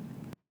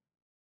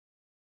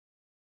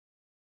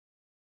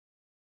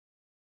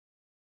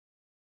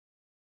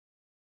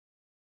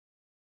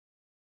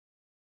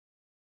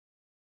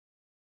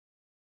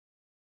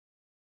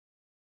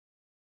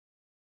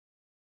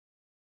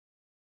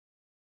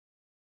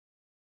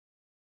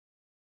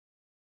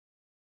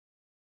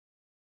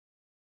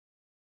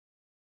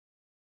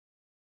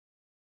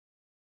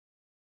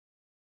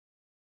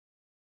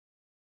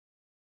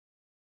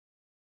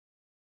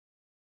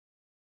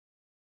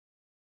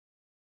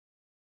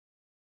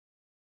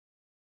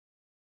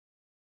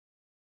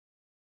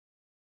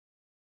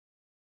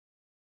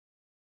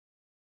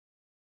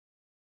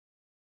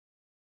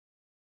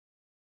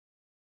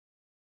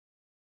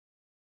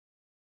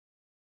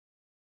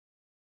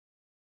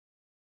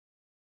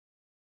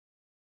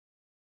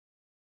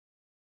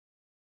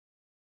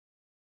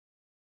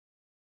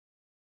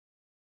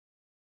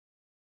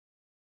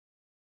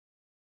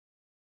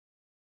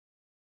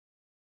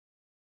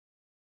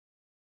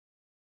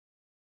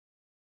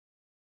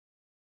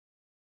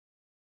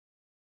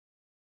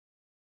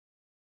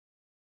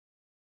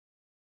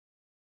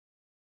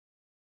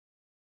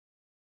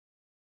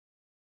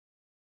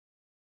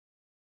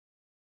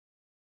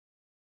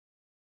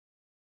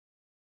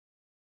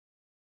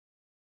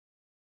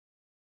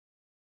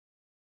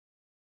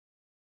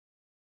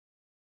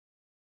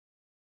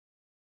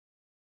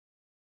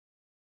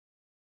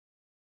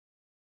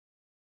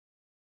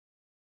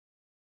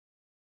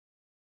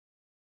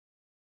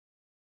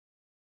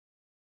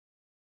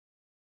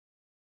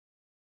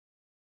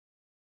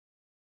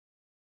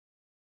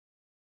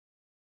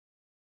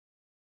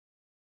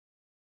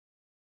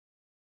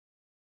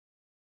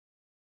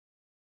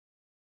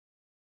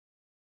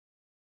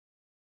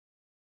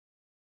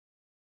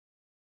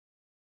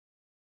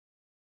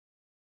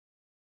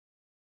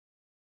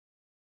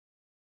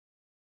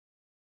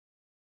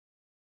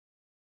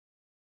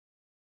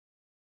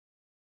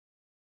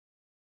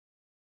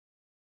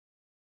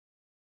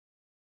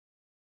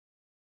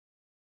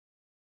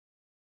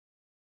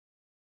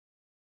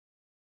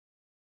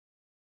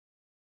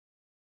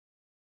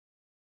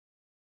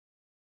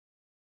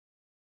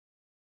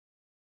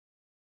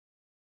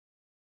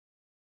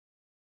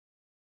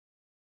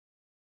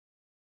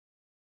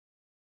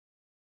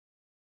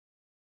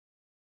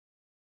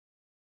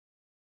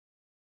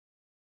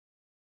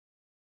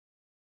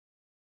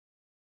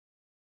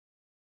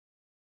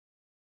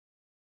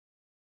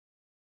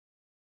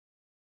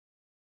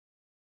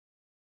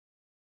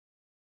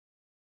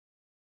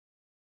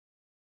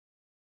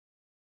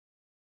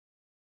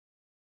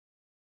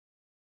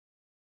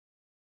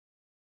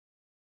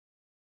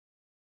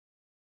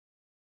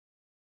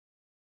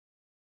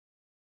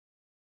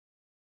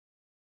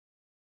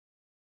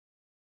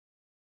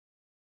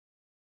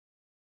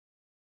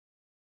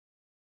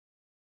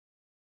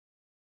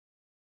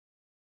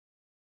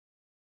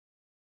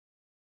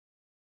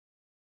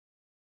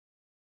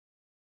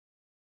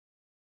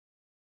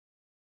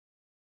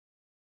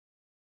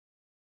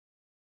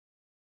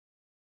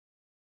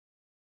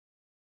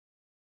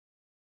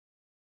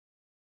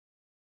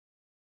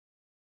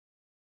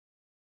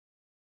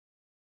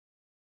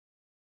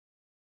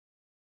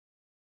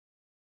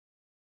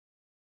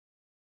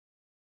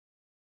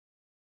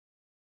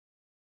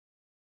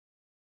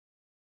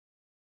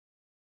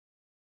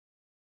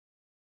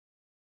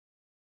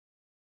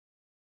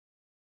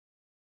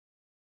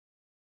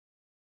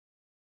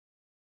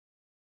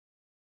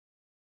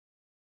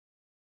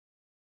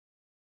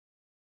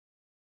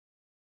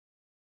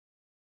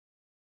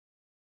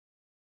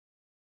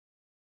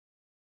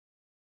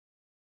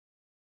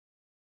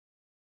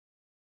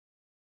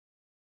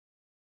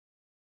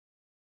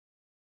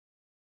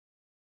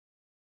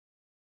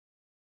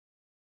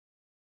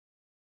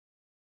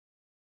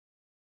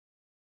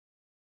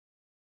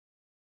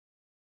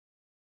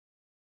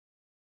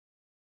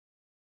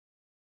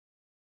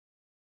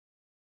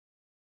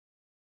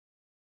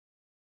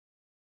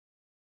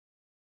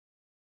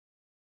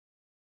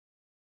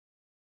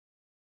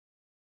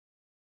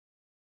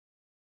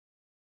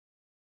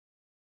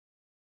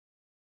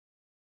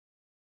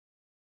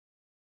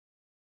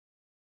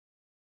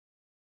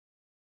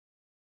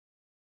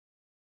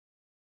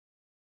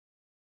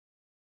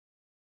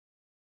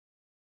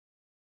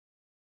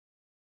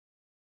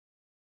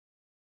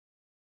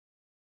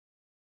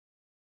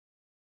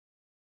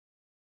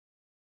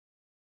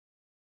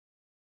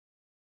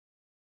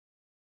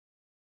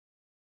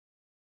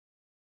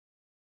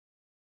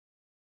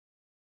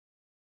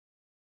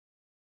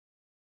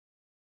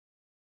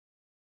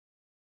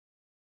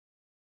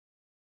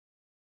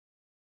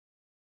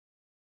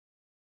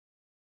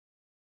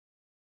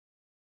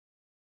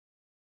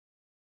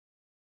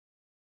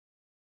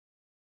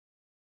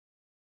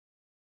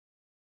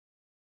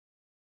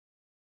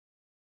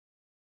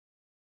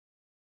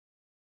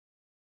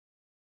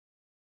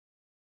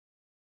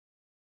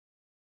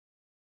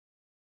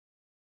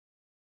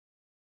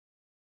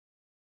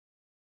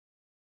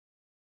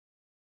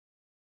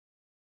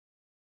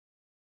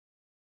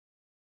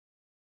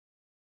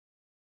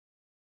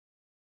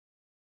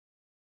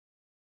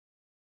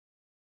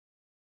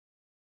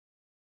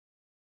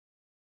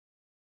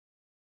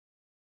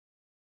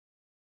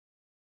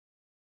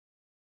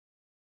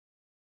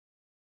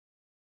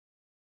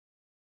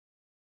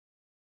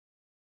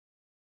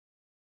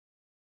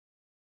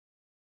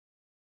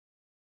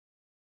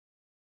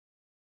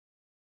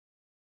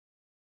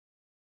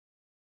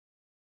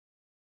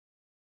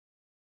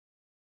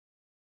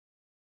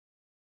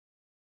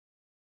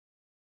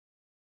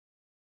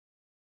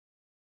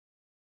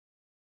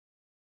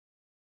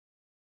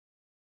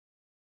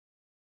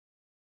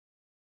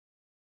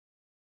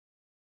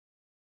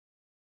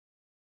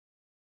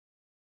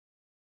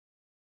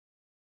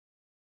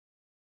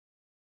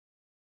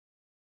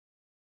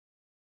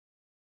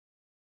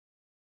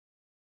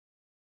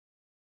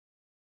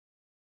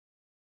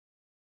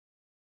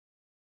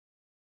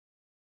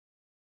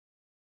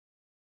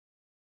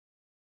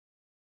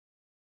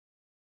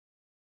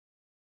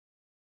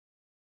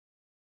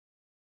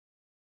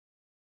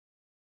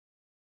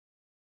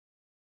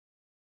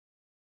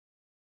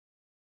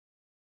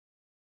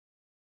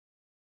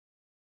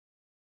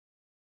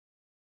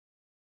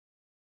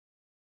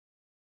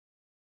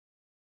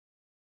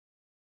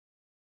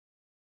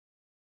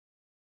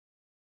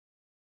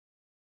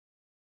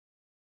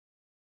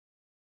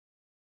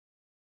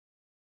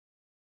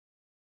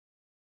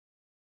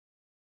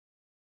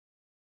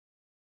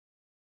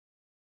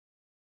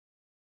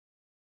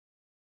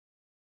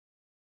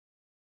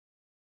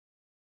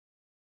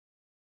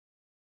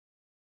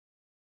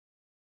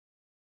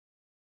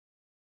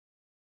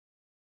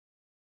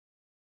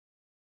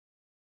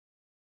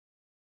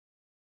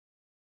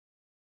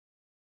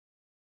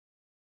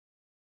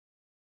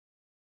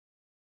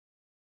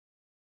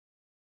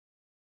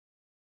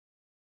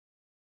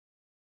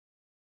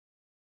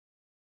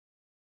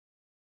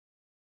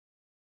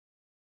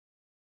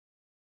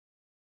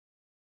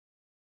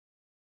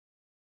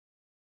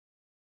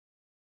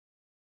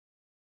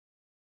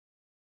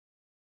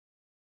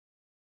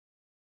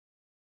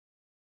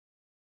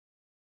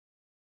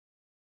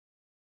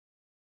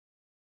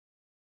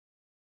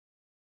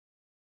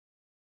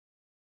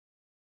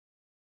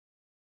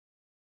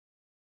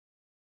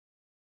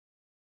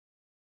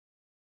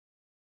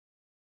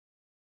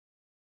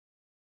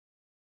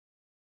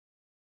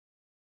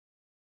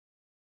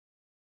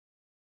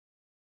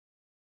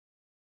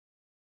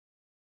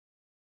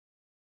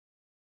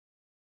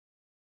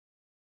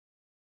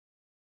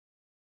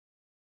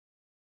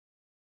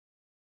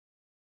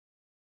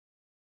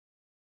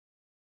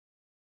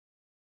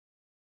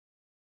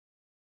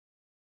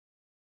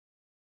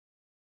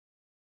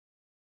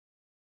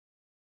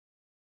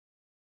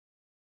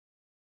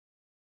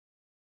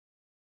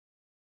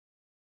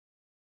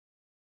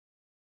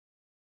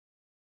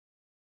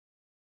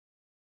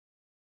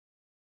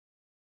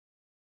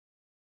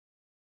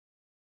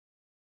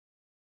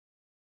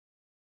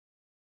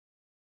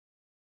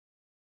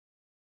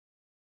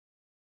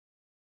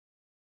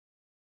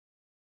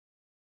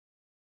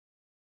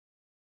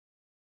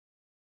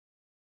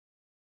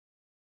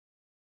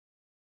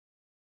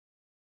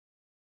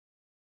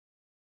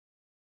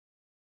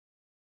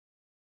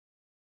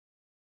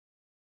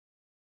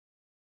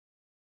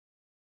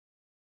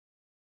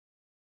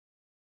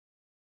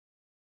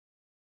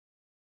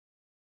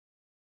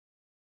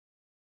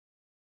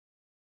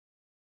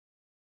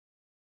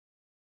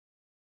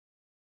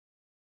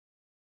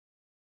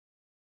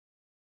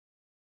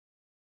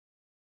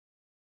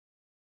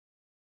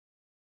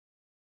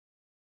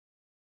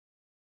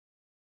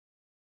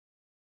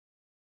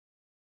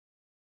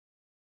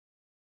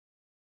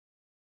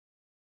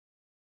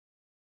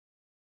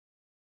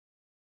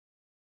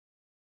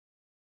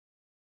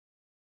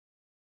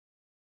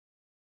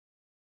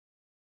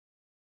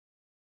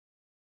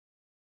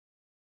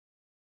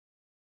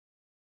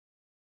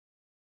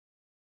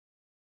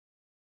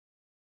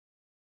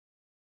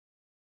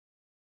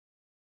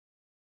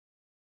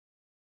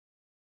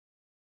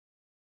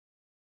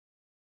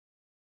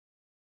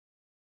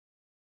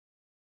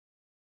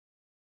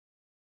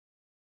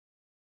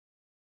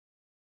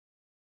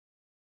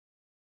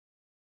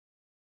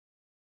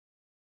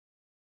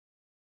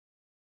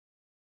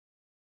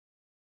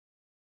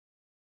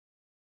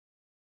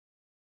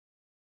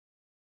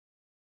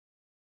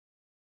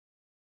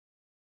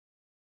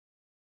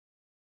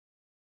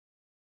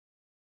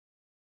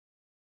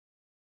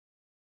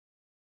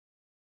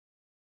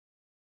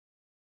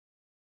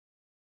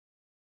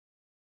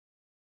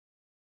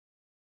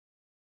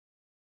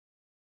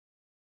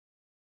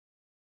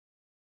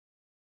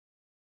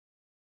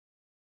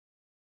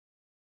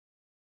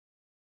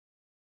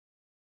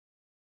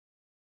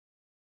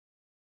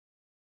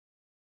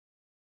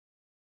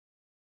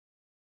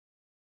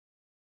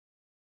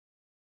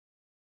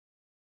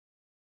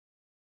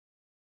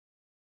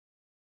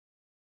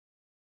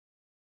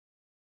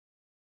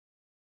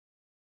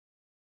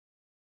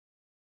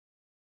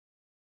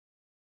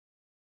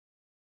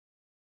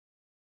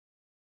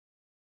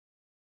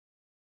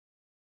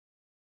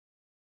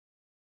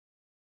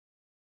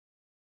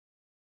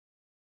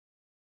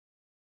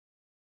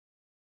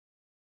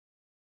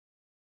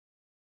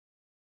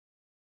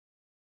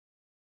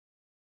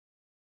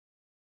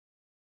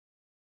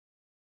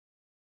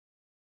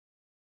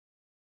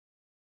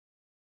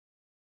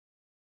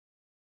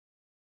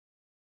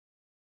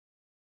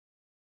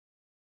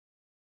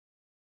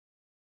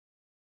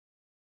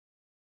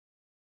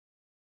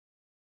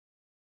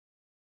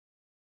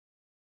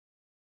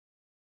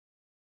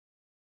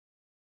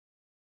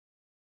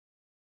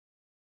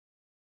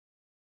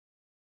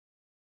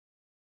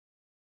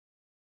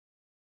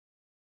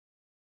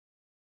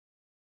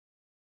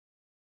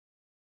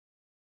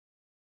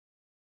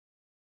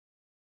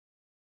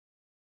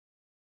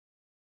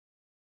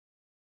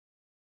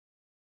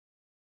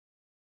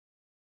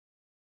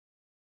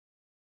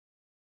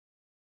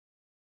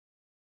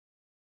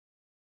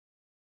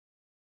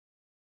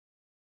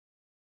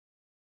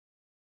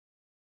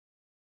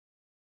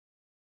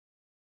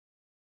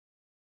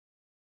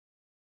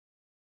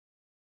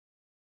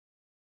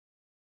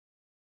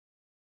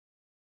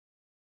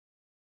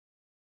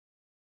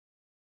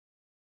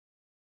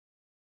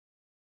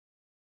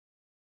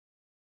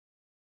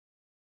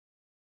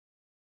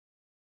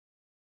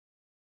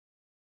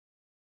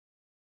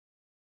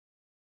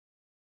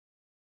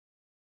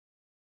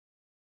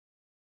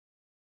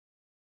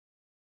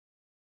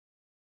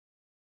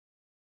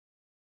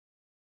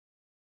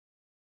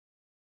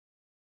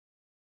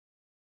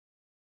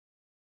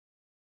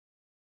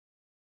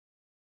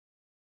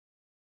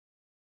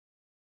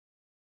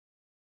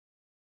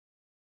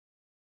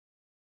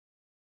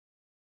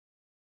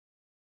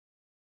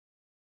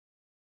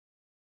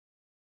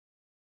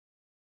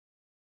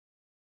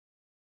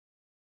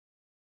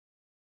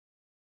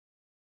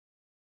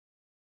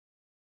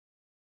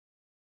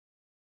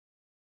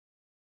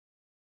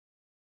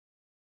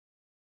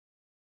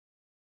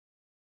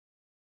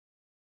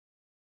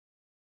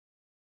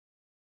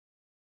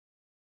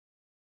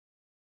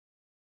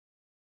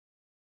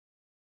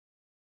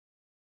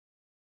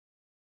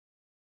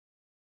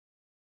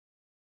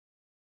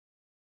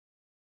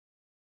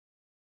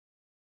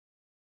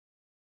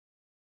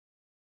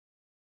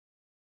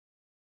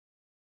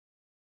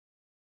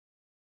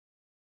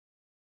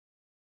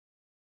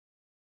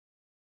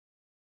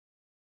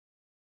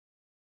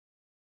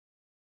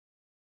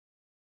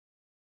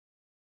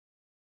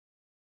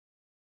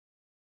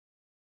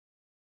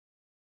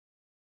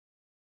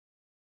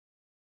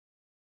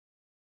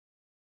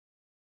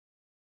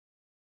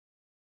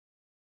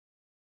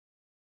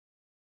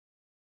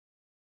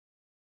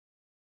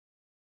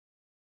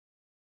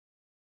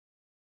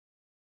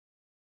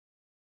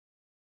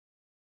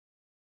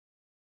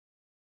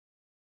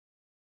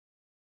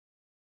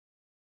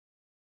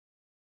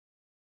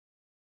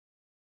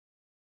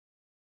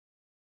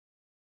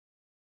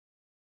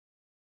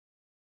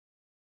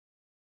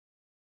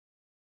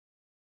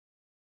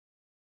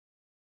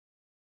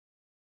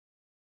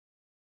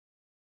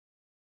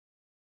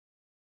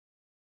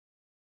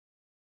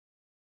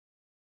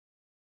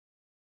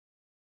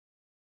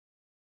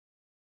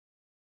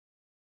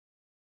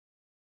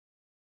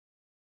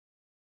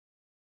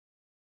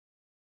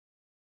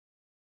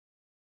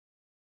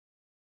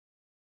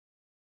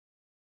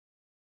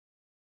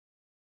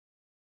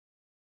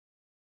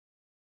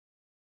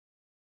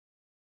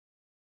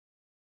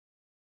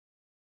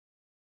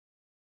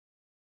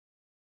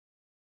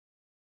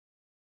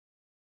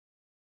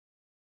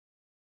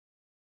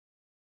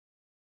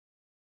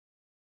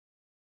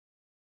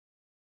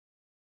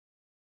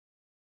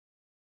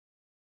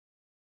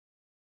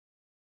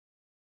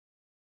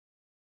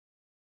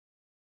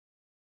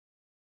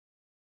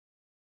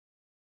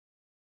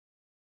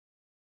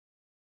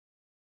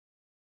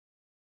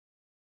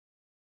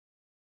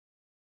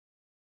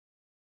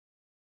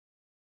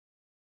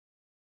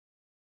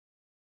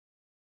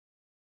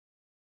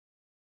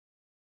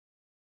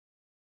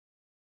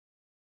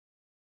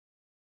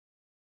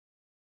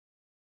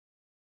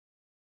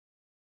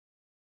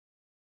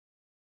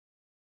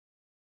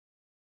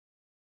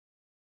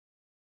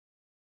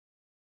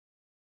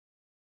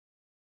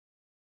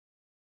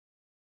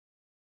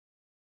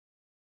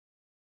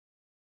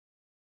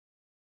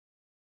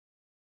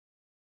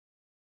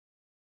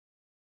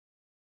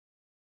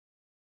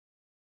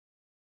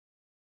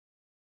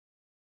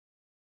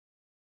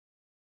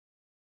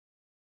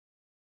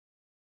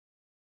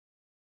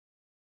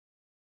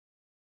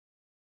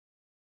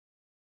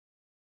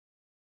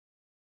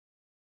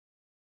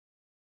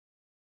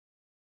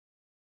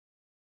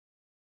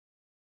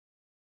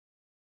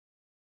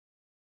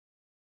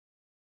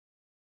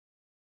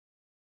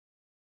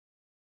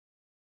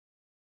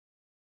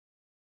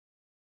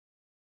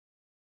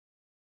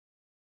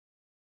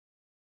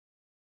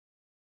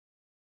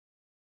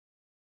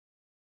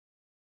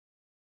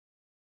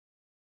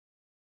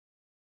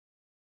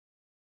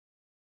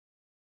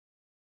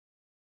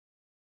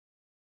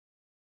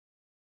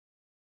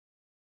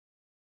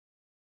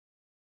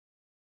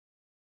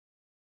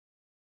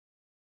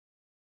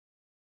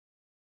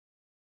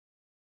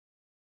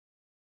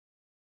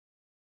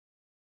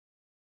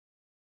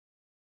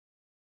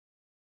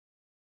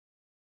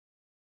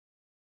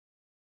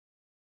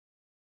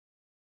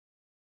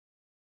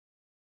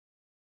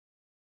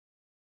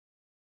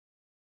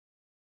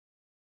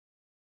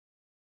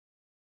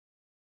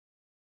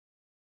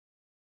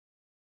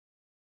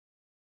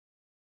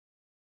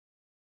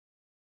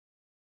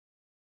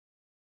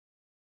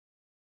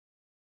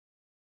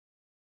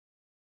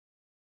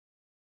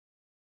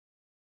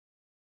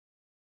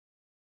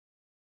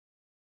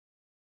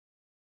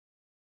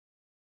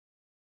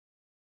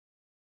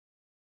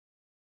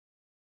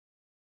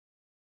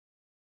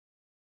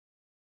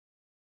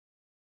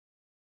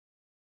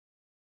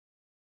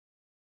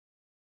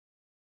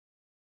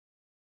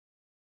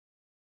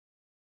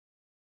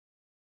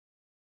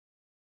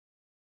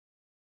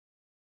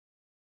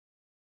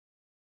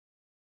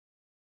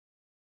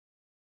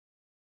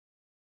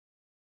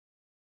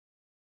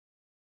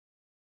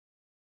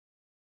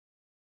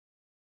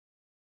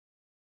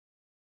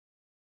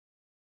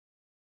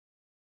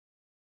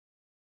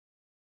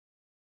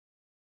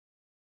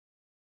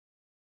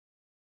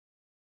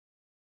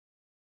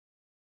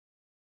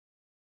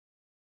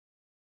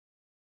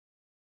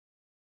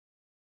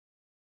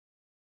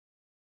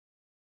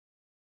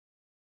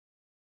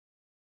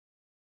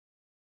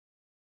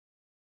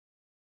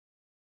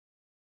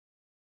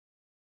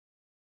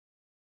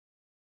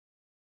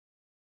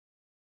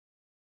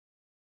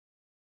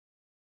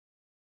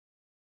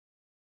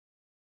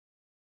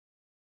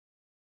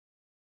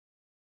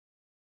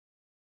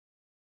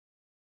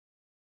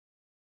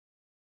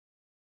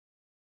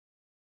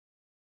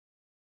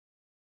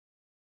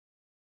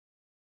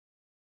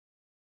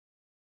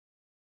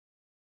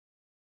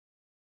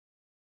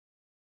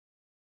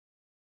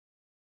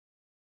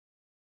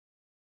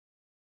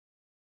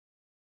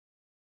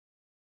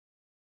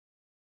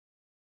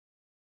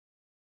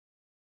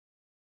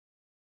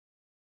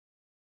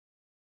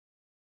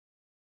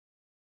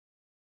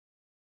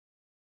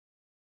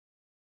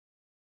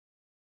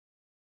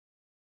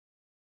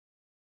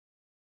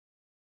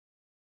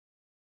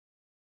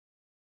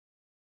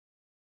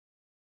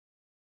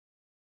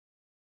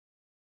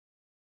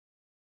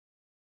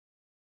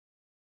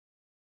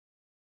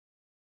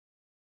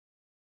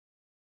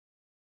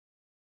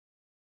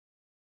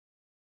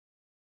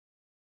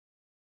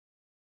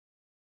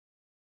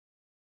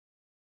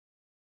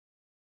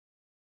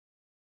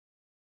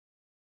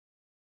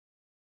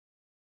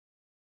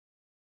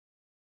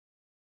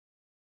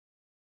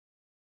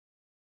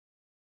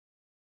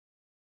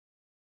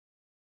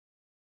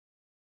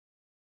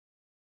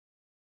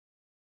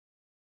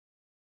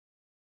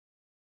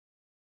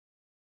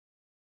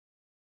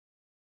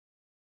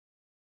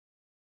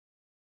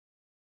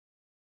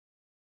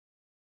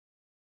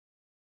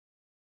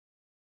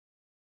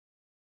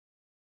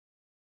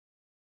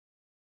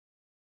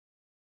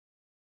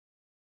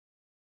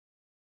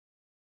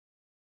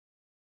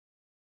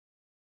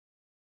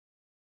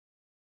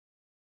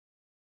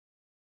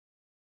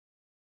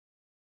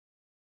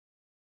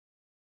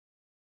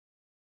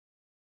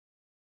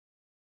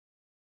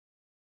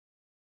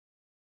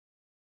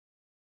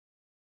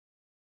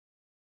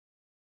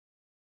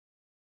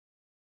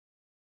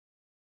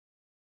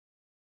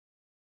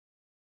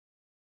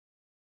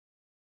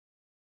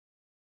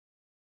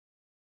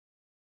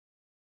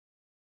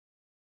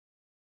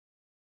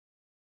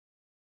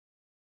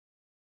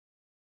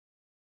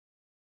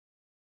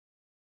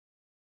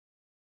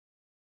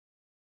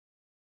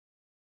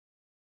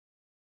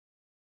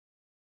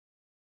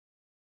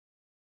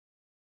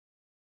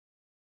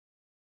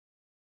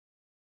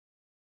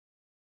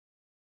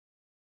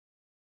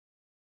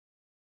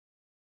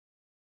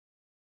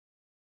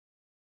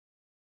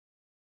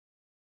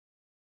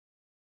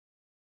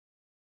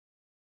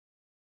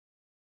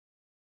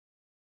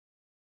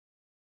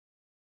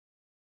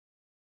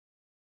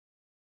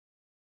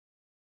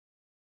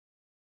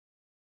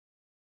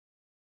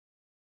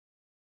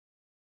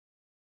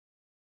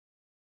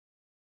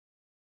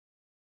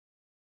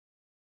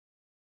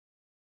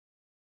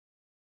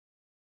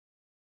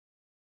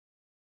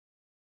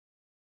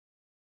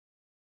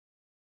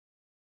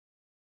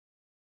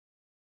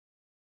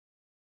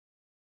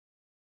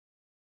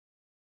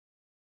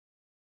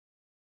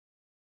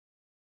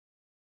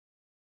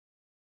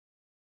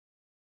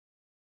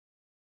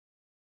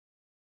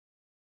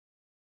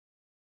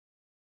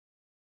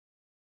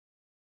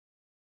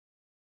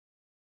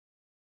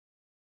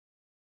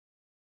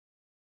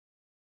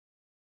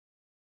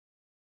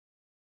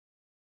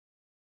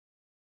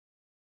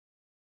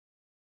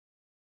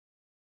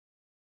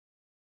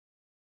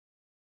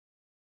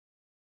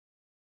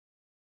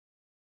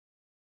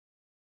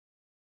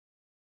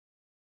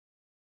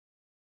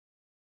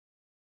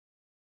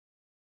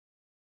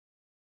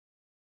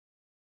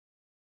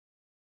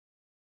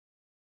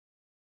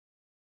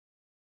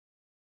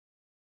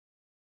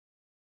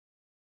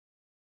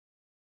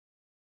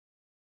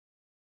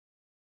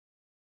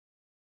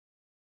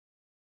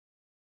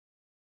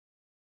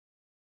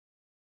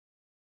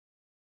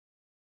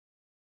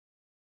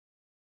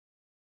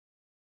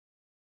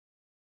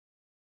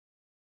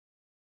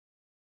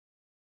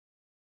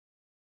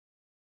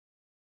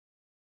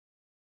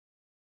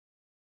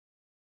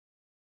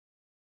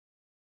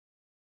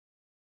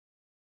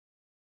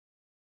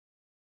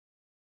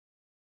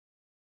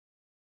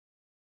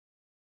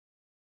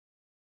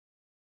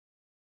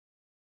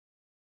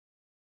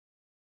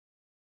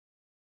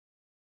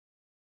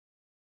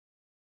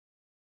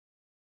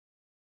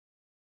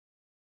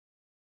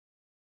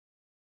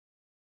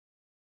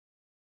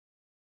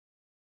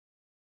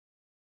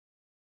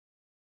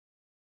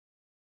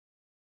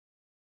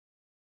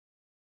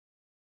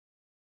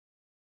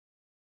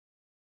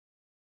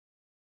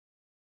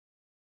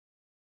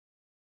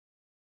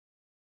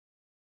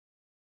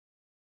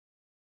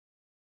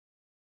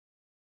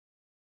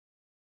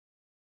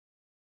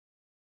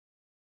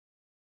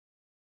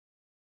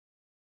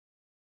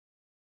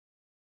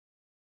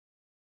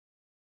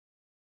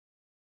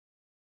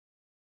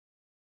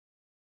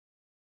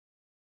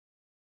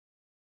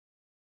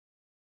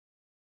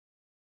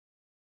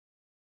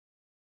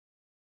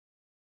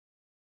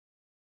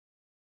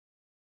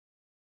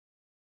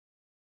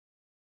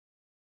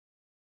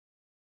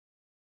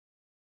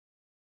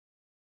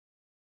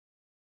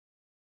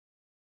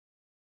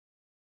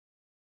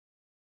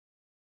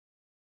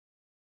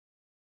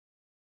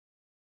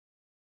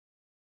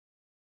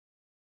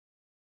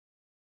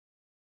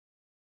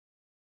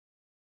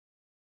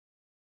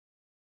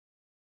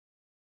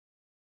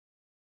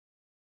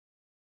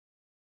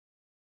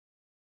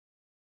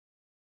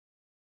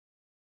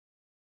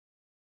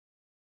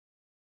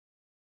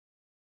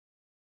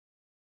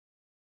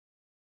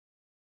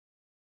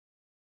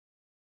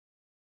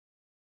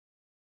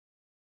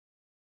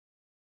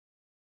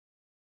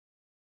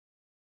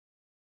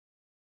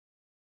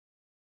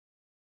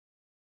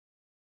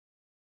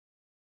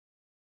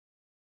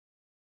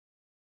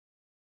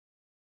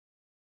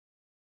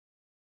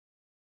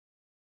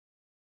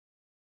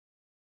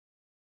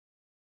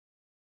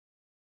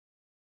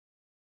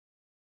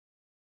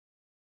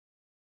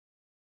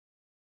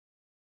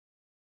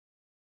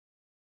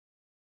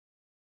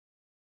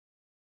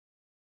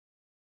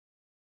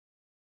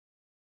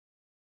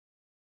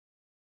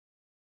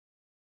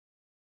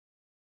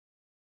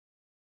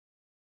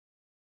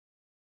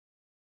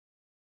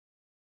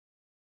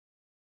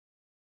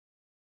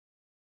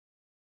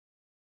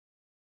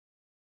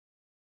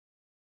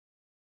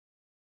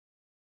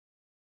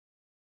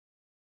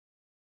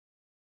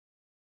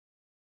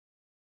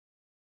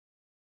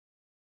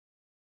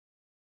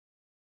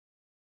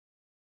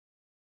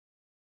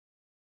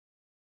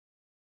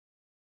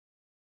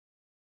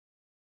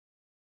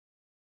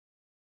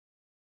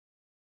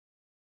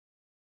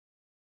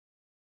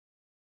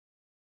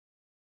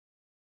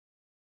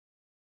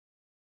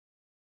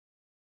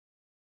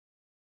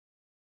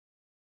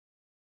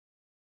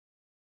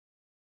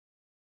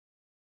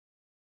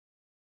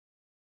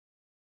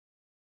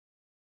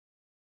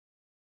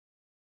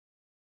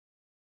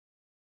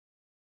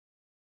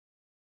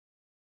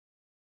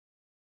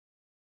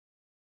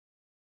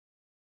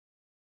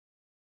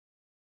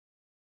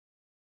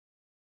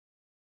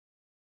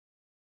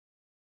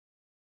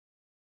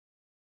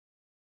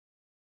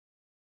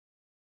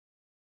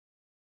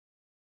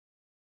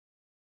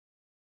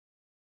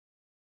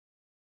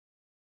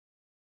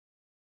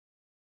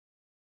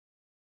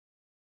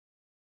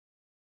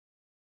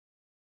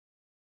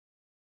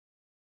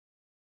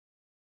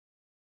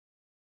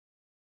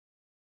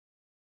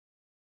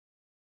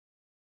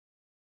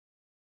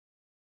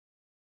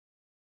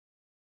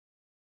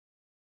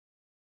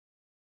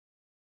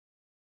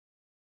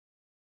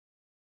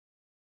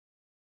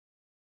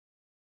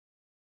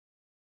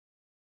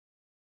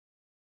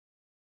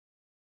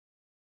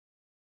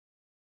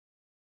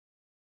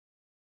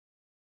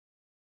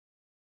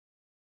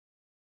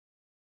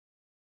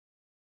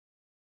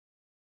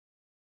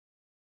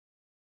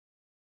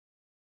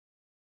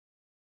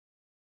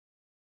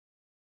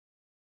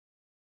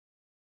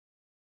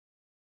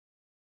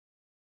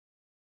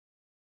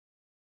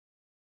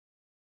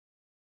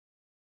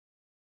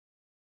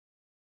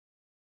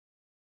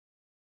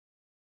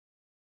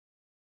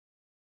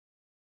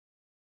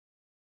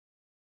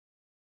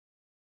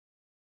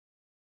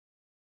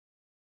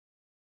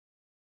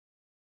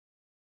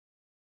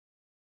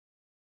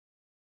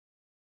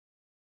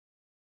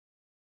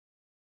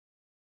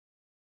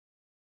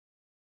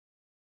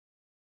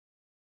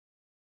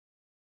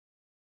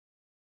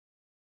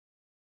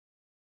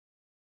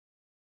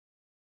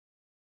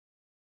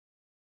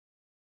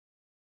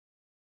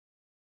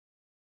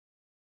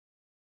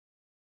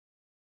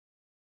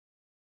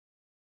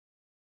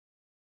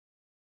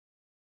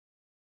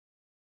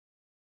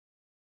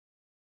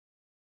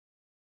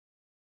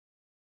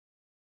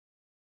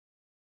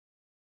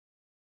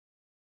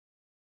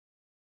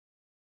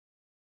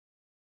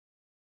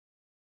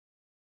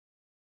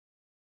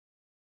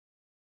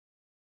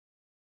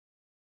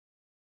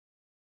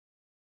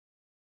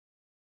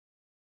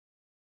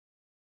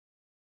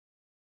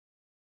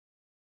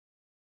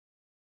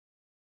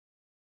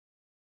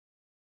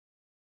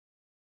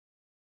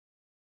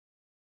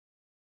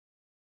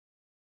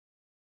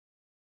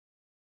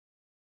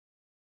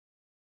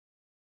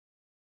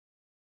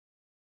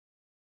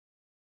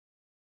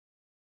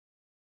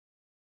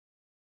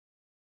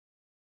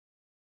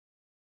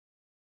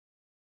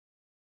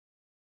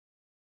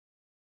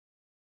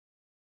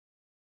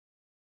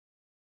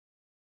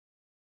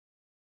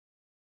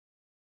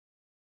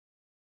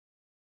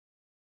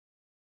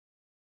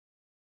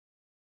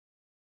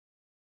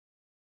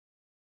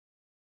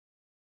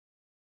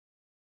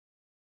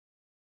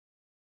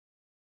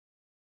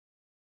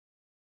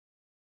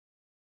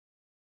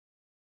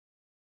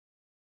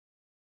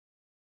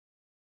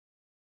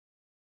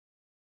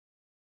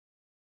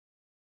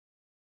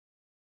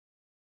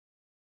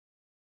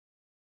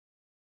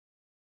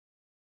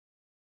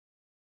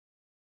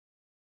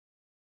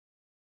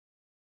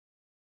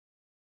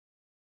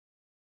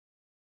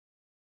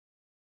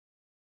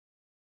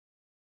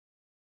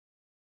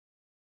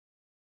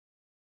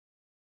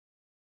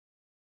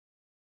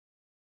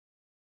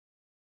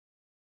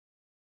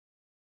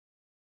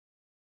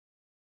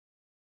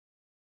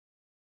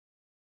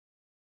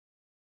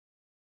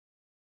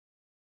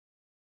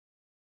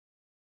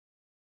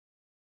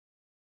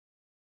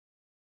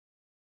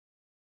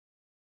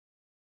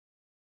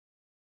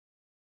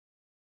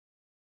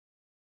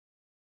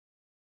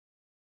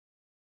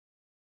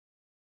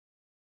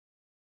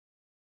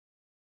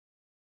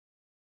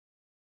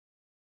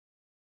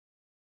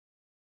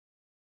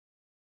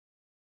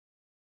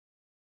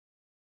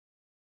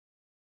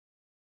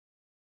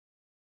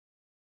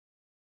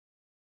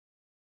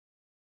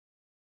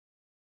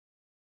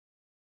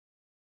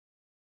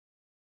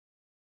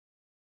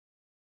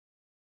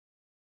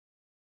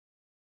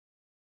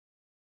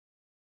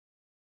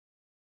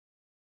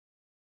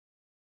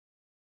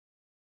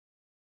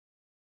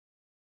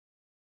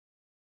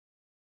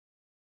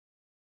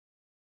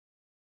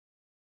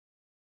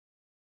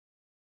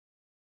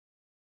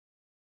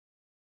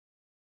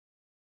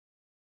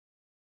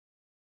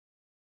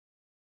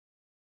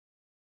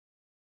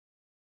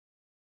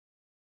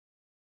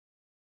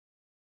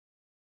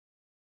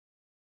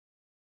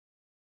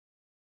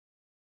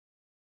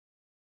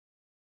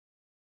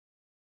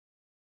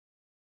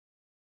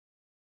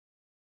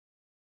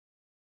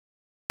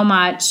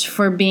 much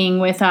for being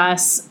with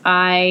us.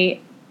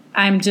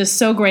 I'm just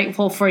so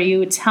grateful for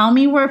you. Tell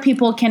me where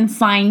people can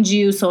find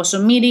you,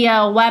 social media,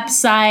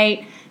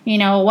 website,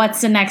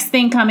 what's the next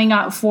thing coming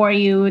up for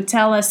you?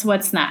 Tell us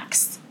what's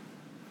next.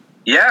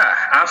 Yeah,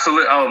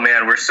 absolutely. Oh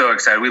man, we're so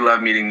excited. We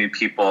love meeting new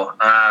people.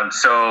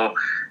 So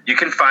you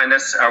can find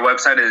us. Our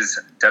website is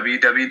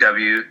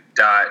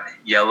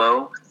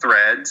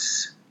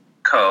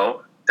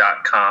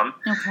www.yellowthreadsco.com.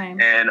 Okay.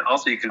 And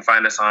also you can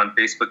find us on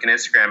Facebook and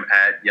Instagram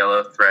at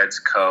Yellow Threads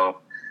Co.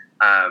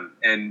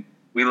 And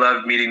we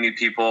love meeting new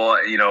people.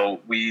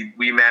 We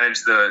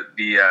manage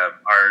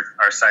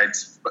our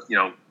sites,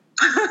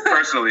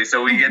 personally,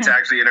 so we get to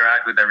actually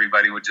interact with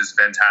everybody, which is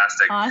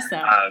fantastic.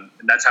 Awesome.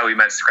 And that's how we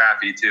met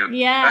Scrappy too.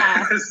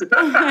 Yeah.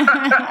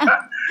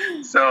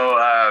 So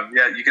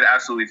you can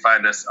absolutely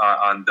find us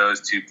on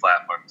those two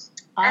platforms.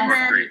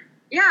 Awesome.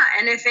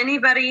 And if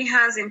anybody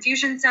has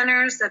infusion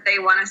centers that they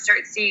want to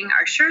start seeing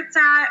our shirts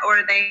at,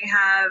 or they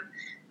have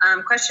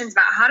questions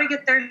about how to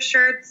get their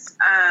shirts,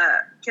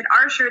 get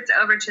our shirts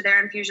over to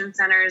their infusion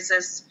centers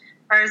as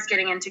far as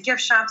getting into gift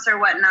shops or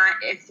whatnot,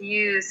 if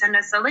you send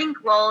us a link,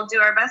 we'll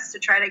do our best to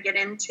try to get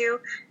into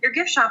your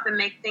gift shop and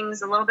make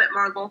things a little bit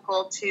more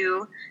local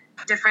to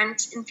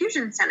different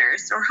infusion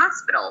centers or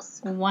hospitals.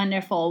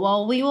 Wonderful.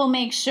 Well, we will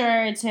make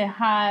sure to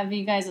have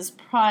you guys'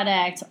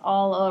 product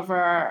all over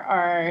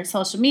our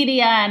social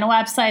media and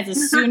websites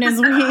as soon as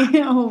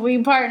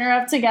we partner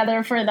up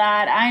together for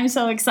that. I'm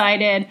so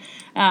excited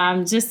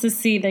just to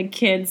see the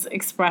kids'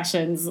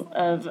 expressions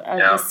of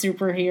the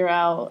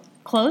superhero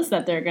clothes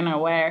that they're going to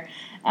wear.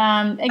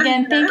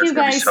 Again, thank you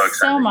guys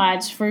so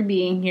much for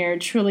being here.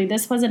 Truly,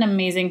 this was an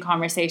amazing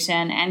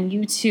conversation, and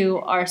you two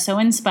are so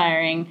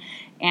inspiring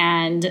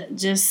and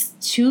just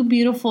two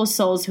beautiful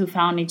souls who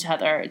found each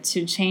other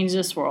to change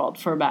this world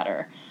for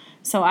better.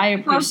 So I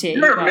appreciate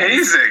you guys. You're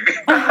amazing.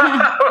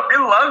 We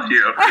love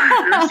you.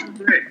 You're so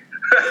great.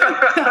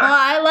 Well,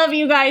 I love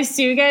you guys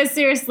too. You guys,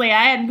 seriously,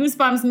 I had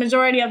goosebumps the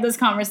majority of this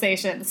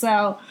conversation.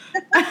 So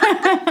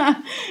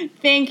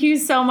thank you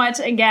so much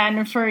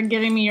again for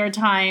giving me your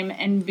time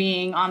and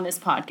being on this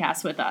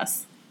podcast with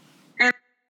us.